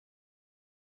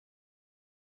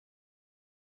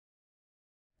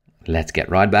Let's get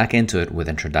right back into it with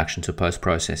Introduction to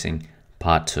Post-Processing,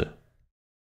 Part 2.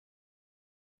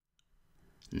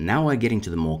 Now we're getting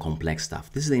to the more complex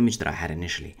stuff. This is the image that I had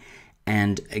initially.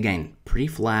 And again, pretty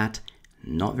flat,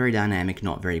 not very dynamic,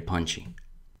 not very punchy.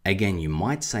 Again, you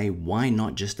might say, why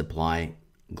not just apply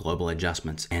global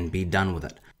adjustments and be done with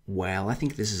it? Well, I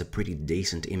think this is a pretty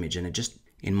decent image and it just,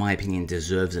 in my opinion,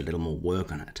 deserves a little more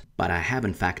work on it. But I have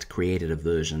in fact created a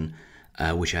version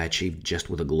which I achieved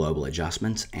just with the global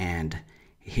adjustments, and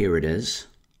here it is.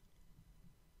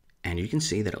 And you can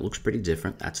see that it looks pretty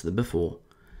different. That's the before,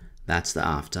 that's the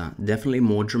after, definitely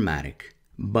more dramatic.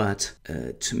 But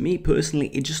to me personally,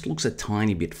 it just looks a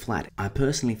tiny bit flat. I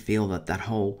personally feel that that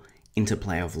whole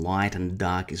interplay of light and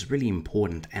dark is really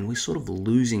important, and we're sort of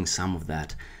losing some of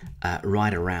that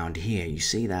right around here. You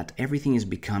see that everything is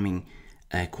becoming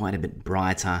quite a bit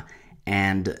brighter,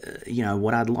 and you know,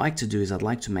 what I'd like to do is I'd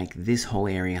like to make this whole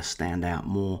area stand out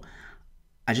more.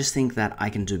 I just think that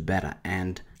I can do better,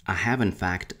 and I have in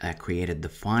fact created the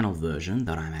final version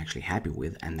that I'm actually happy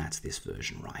with, and that's this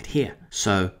version right here.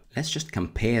 So let's just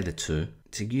compare the two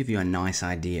to give you a nice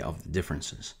idea of the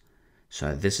differences.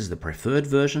 So this is the preferred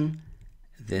version,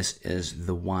 this is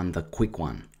the one, the quick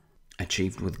one,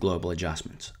 achieved with global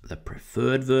adjustments. The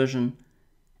preferred version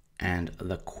and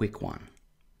the quick one.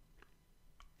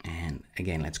 And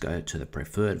again, let's go to the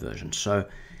preferred version. So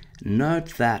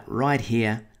note that right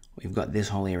here, we've got this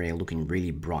whole area looking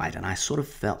really bright, and I sort of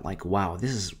felt like, wow,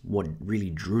 this is what really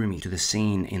drew me to the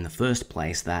scene in the first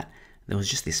place, that there was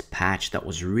just this patch that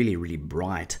was really, really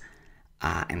bright,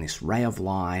 and this ray of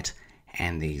light,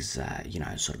 and these, you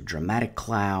know, sort of dramatic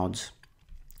clouds,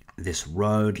 this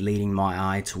road leading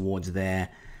my eye towards there.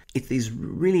 It's these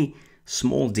really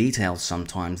small details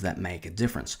sometimes that make a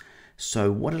difference.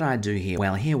 So what did I do here?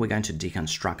 Well, here we're going to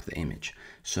deconstruct the image.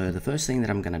 So the first thing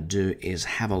that I'm going to do is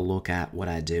have a look at what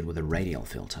I did with a radial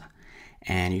filter.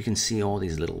 And you can see all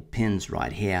these little pins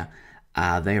right here.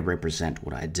 They represent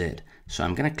what I did. So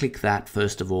I'm going to click that.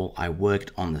 First of all, I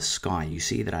worked on the sky. You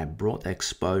see that I brought the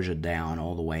exposure down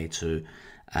all the way to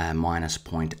minus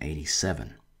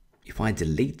 0.87. If I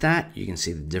delete that, you can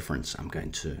see the difference. I'm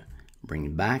going to bring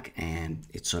it back, and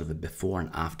it's sort of a before and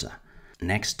after.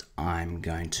 Next, I'm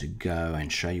going to go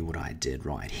and show you what I did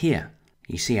right here.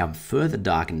 You see I've further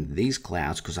darkened these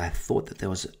clouds because I thought that there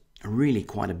was really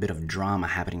quite a bit of drama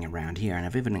happening around here, and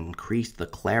I've even increased the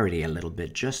clarity a little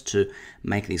bit just to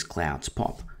make these clouds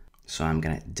pop. So I'm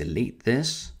going to delete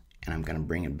this and I'm going to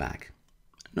bring it back.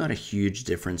 Not a huge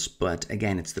difference, but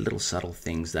again, it's the little subtle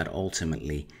things that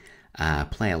ultimately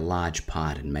play a large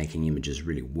part in making images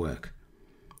really work.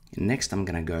 And next, I'm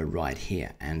going to go right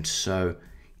here, and so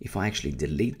if I actually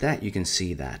delete that, you can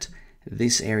see that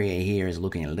this area here is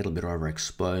looking a little bit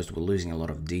overexposed. We're losing a lot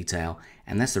of detail,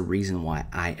 and that's the reason why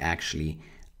I actually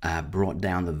brought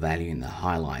down the value in the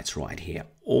highlights right here.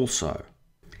 Also,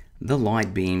 the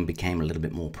light beam became a little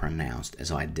bit more pronounced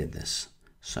as I did this.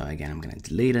 So again, I'm going to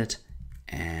delete it,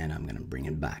 and I'm going to bring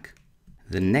it back.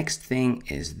 The next thing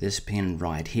is this pin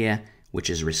right here, which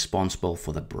is responsible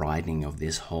for the brightening of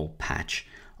this whole patch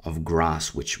of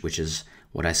grass, which is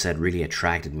what I said really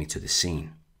attracted me to the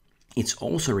scene. It's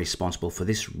also responsible for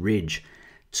this ridge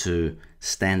to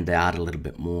stand out a little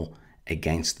bit more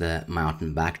against the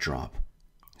mountain backdrop.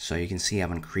 So you can see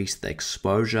I've increased the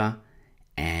exposure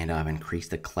and I've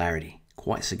increased the clarity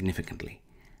quite significantly.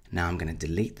 Now I'm going to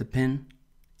delete the pin,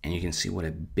 and you can see what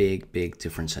a big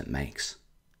difference it makes.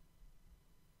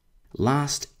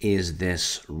 Last is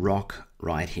this rock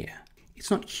right here.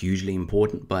 It's not hugely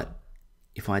important, but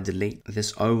if I delete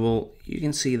this oval, you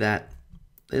can see that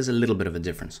there's a little bit of a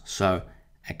difference. So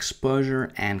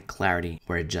exposure and clarity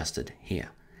were adjusted here.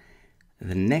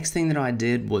 The next thing that I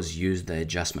did was use the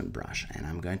adjustment brush, and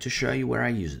I'm going to show you where I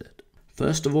used it.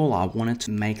 First of all, I wanted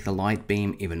to make the light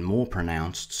beam even more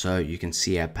pronounced, so you can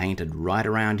see I painted right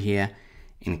around here,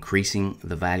 increasing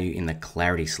the value in the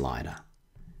clarity slider.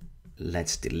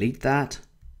 Let's delete that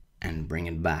and bring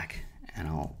it back, and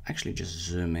I'll actually just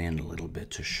zoom in a little bit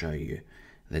to show you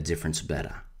the difference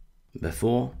better.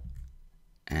 Before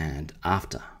and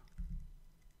after.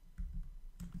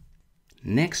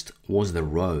 Next was the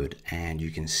road, and you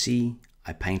can see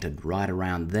I painted right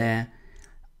around there.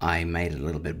 I made it a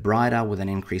little bit brighter with an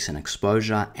increase in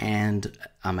exposure, and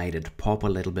I made it pop a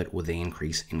little bit with the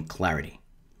increase in clarity.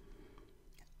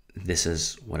 This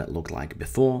is what it looked like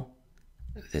before.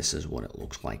 This is what it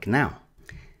looks like now.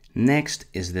 Next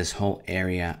is this whole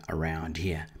area around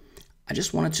here. I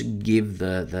just wanted to give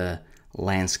the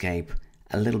landscape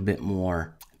a little bit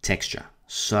more texture.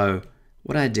 So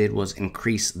what I did was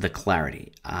increase the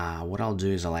clarity. What I'll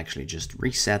do is I'll actually just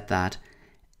reset that,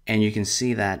 and you can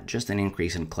see that just an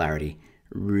increase in clarity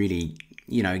really,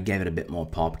 gave it a bit more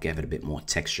pop, gave it a bit more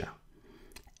texture.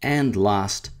 And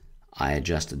last, I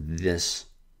adjusted this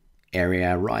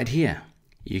area right here.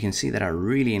 You can see that I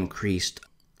really increased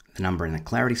the number in the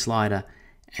clarity slider.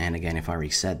 And again, if I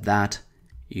reset that,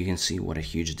 you can see what a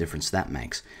huge difference that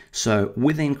makes. So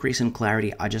with the increase in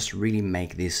clarity, I just really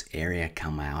make this area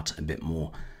come out a bit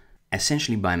more.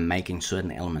 Essentially, by making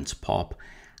certain elements pop,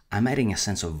 I'm adding a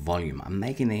sense of volume. I'm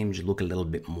making the image look a little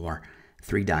bit more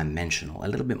three-dimensional, a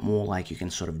little bit more like you can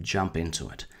sort of jump into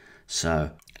it.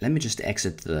 So let me just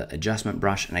exit the adjustment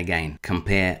brush and again,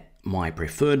 compare my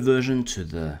preferred version to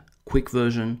the quick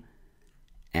version,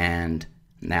 and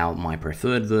now my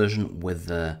preferred version with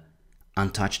the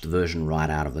untouched version right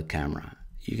out of the camera.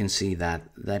 You can see that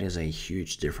that is a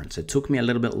huge difference. It took me a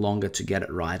little bit longer to get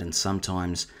it right, and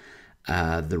sometimes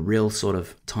the real sort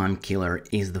of time killer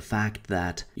is the fact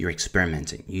that you're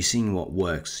experimenting. You're seeing what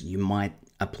works. You might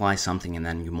apply something and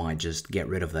then you might just get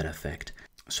rid of that effect.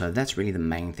 So that's really the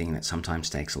main thing that sometimes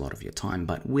takes a lot of your time.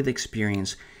 But with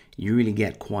experience, you really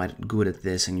get quite good at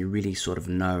this, and you really sort of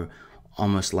know,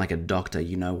 almost like a doctor,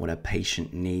 you know what a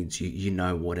patient needs. You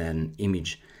know what an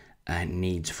image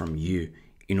needs from you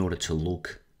in order to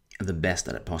look the best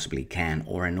that it possibly can,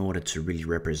 or in order to really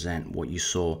represent what you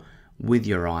saw with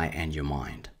your eye and your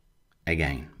mind.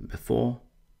 Again, before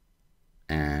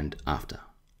and after.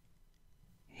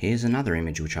 Here's another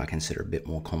image which I consider a bit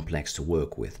more complex to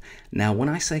work with. Now, when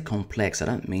I say complex, I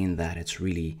don't mean that it's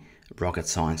really rocket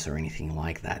science or anything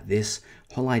like that. This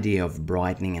whole idea of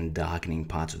brightening and darkening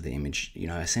parts of the image,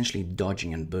 essentially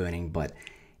dodging and burning, but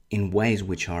in ways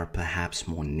which are perhaps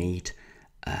more neat,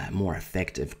 more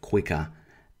effective, quicker.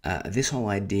 This whole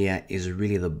idea is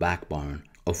really the backbone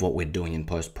of what we're doing in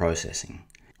post-processing.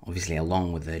 Obviously,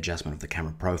 along with the adjustment of the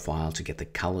camera profile to get the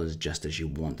colors just as you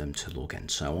want them to look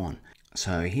and so on.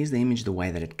 So here's the image the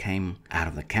way that it came out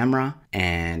of the camera,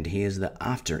 and here's the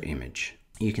after image.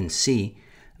 You can see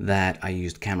that I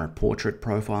used camera portrait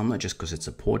profile, not just because it's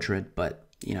a portrait, but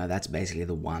that's basically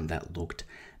the one that looked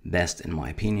best in my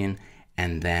opinion.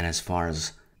 And then as far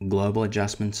as global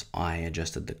adjustments, I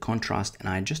adjusted the contrast and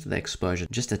I adjusted the exposure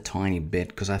just a tiny bit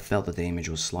because I felt that the image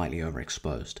was slightly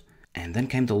overexposed. And then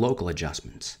came the local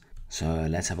adjustments. So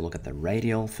let's have a look at the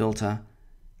radial filter.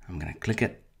 I'm going to click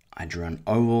it. I drew an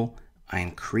oval. I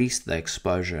increased the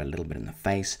exposure a little bit in the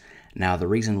face. Now, the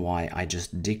reason why I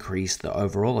just decreased the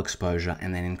overall exposure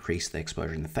and then increased the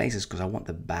exposure in the face is because I want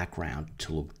the background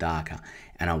to look darker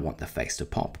and I want the face to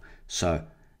pop. So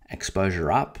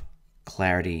exposure up,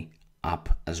 clarity up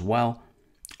as well.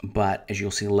 But as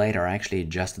you'll see later, I actually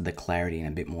adjusted the clarity in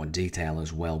a bit more detail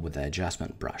as well with the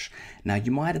adjustment brush. Now,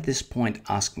 you might at this point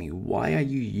ask me, why are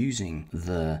you using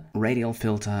the radial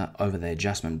filter over the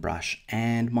adjustment brush?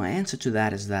 And my answer to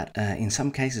that is that in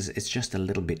some cases, it's just a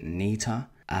little bit neater.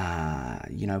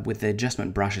 With the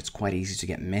adjustment brush, it's quite easy to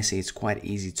get messy. It's quite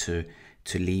easy to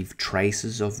leave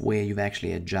traces of where you've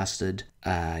actually adjusted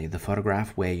the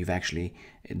photograph, where you've actually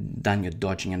done your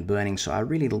dodging and burning. So I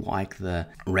really like the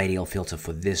radial filter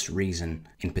for this reason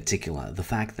in particular. The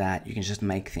fact that you can just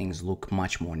make things look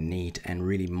much more neat and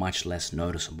really much less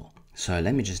noticeable. So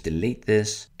let me just delete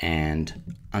this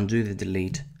and undo the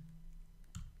delete.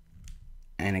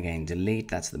 And again, delete,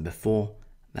 that's the before,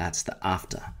 that's the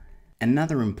after.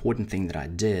 Another important thing that I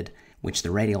did, which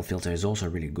the radial filter is also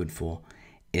really good for,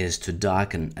 is to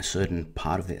darken a certain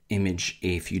part of the image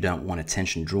if you don't want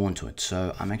attention drawn to it.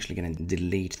 So I'm actually going to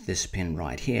delete this pin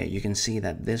right here. You can see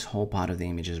that this whole part of the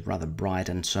image is rather bright,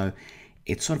 and so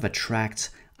it sort of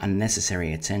attracts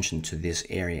unnecessary attention to this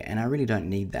area, and I really don't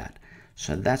need that.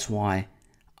 So that's why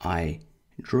I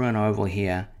drew an oval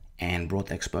here and brought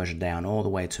the exposure down all the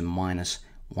way to minus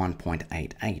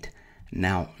 1.88.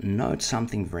 Now note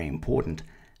something very important.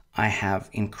 I have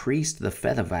increased the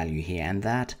feather value here, and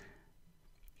that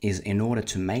is in order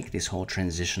to make this whole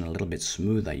transition a little bit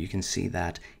smoother. You can see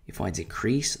that if I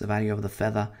decrease the value of the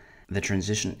feather, the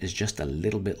transition is just a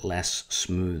little bit less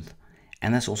smooth.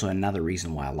 And that's also another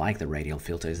reason why I like the radial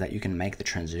filter, is that you can make the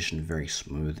transition very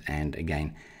smooth and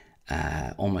again,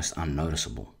 almost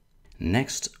unnoticeable.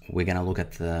 Next, we're going to look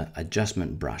at the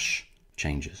adjustment brush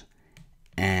changes.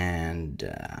 And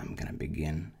I'm going to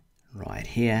begin right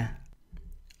here.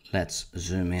 Let's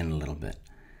zoom in a little bit.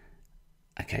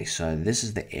 Okay, so this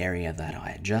is the area that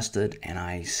I adjusted, and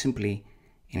I simply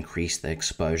increased the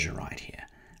exposure right here.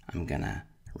 I'm gonna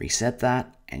reset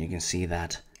that, and you can see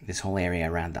that this whole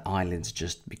area around the eyelids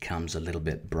just becomes a little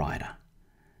bit brighter.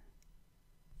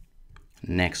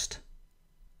 Next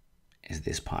is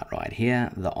this part right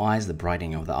here, the eyes, the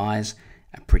brightening of the eyes,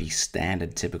 a pretty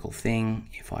standard typical thing.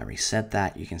 If I reset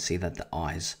that, you can see that the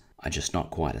eyes are just not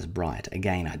quite as bright.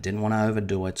 Again, I didn't want to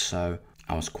overdo it, so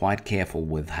I was quite careful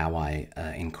with how I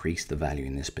increased the value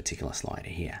in this particular slider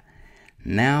here.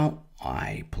 Now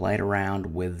I played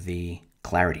around with the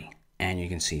clarity, and you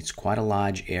can see it's quite a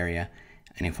large area,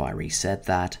 and if I reset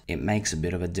that, it makes a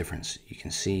bit of a difference. You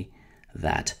can see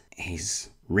that his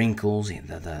wrinkles,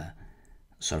 the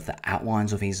sort of the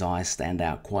outlines of his eyes stand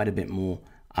out quite a bit more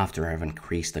after I've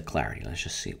increased the clarity. Let's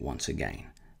just see it once again,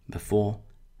 before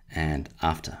and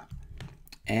after.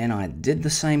 And I did the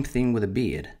same thing with a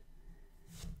beard.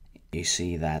 You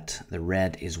see that the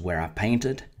red is where I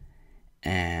painted,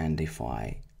 and if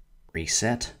I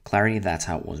reset clarity, that's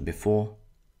how it was before,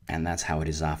 and that's how it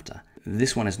is after.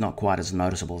 This one is not quite as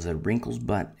noticeable as the wrinkles,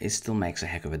 but it still makes a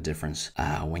heck of a difference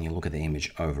when you look at the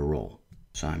image overall.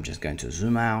 So I'm just going to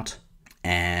zoom out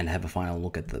and have a final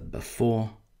look at the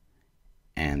before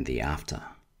and the after.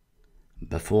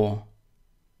 Before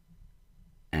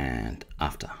and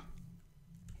after.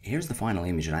 Here's the final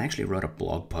image, and I actually wrote a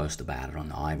blog post about it on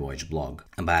the Eyevoyage blog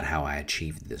about how I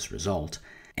achieved this result.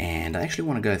 And I actually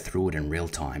want to go through it in real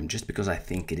time just because I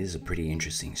think it is a pretty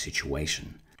interesting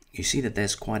situation. You see that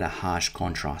there's quite a harsh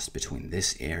contrast between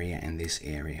this area and this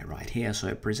area right here, so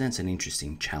it presents an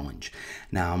interesting challenge.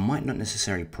 Now, I might not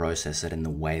necessarily process it in the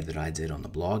way that I did on the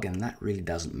blog, and that really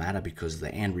doesn't matter because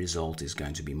the end result is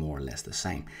going to be more or less the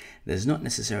same. There's not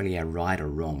necessarily a right or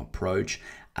wrong approach.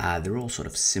 They're all sort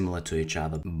of similar to each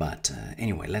other, but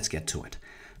anyway, let's get to it.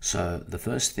 So the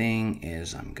first thing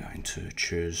is I'm going to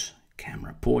choose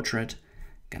camera portrait,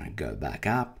 gonna go back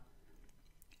up,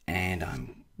 and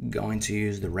I'm going to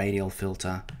use the radial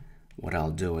filter. What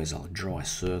I'll do is I'll draw a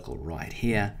circle right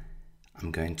here.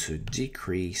 I'm going to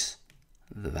decrease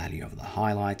the value of the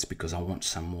highlights because I want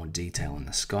some more detail in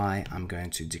the sky. I'm going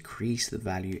to decrease the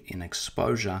value in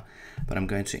exposure, but I'm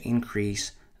going to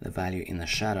increase the value in the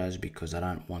shadows because I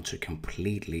don't want to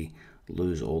completely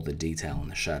lose all the detail in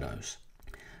the shadows.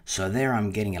 So there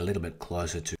I'm getting a little bit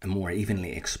closer to a more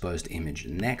evenly exposed image.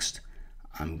 Next,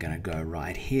 I'm going to go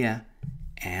right here,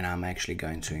 and I'm actually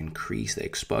going to increase the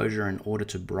exposure in order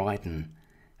to brighten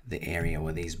the area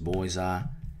where these boys are,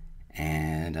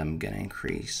 and I'm going to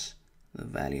increase the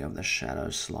value of the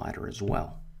shadow slider as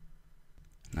well.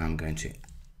 Now I'm going to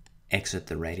exit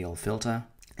the radial filter,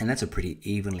 and that's a pretty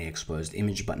evenly exposed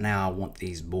image, but now I want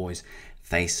these boys'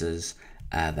 faces,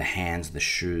 the hands, the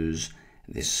shoes,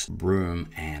 this broom,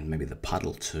 and maybe the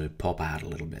puddle to pop out a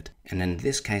little bit. And in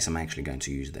this case, I'm actually going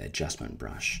to use the adjustment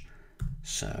brush.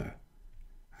 So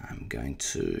I'm going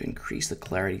to increase the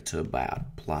clarity to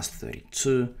about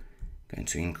 +32. Going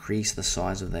to increase the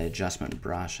size of the adjustment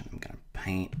brush, and I'm going to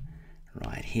paint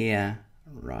right here,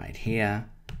 right here,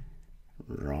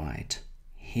 right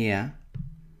here.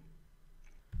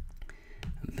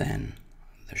 Then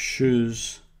the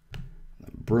shoes,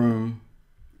 the broom,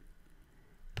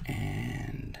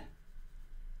 and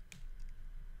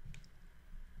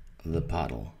the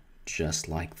puddle, just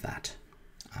like that.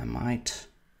 I might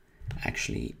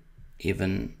actually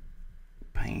even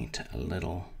paint a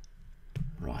little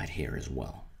right here as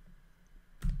well.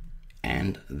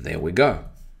 And there we go.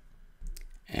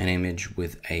 An image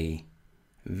with a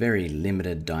very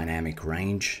limited dynamic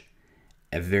range,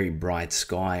 a very bright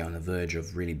sky on the verge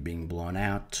of really being blown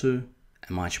out, to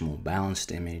a much more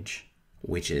balanced image,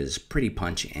 which is pretty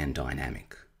punchy and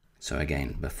dynamic. So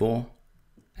again, before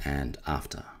and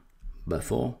after,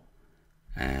 before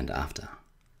and after.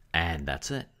 And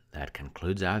that's it. That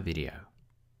concludes our video.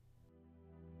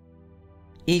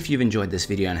 If you've enjoyed this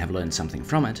video and have learned something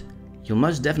from it, you'll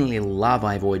most definitely love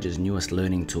Eyevoyage's newest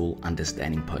learning tool,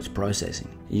 Understanding Post-Processing.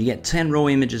 You get 10 raw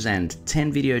images and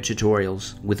 10 video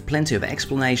tutorials with plenty of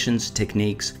explanations,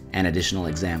 techniques, and additional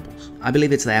examples. I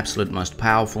believe it's the absolute most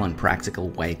powerful and practical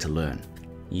way to learn.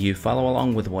 You follow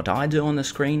along with what I do on the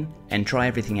screen and try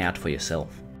everything out for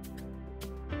yourself.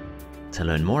 To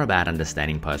learn more about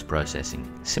Understanding Post-Processing,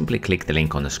 simply click the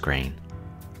link on the screen.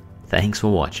 Thanks for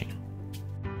watching.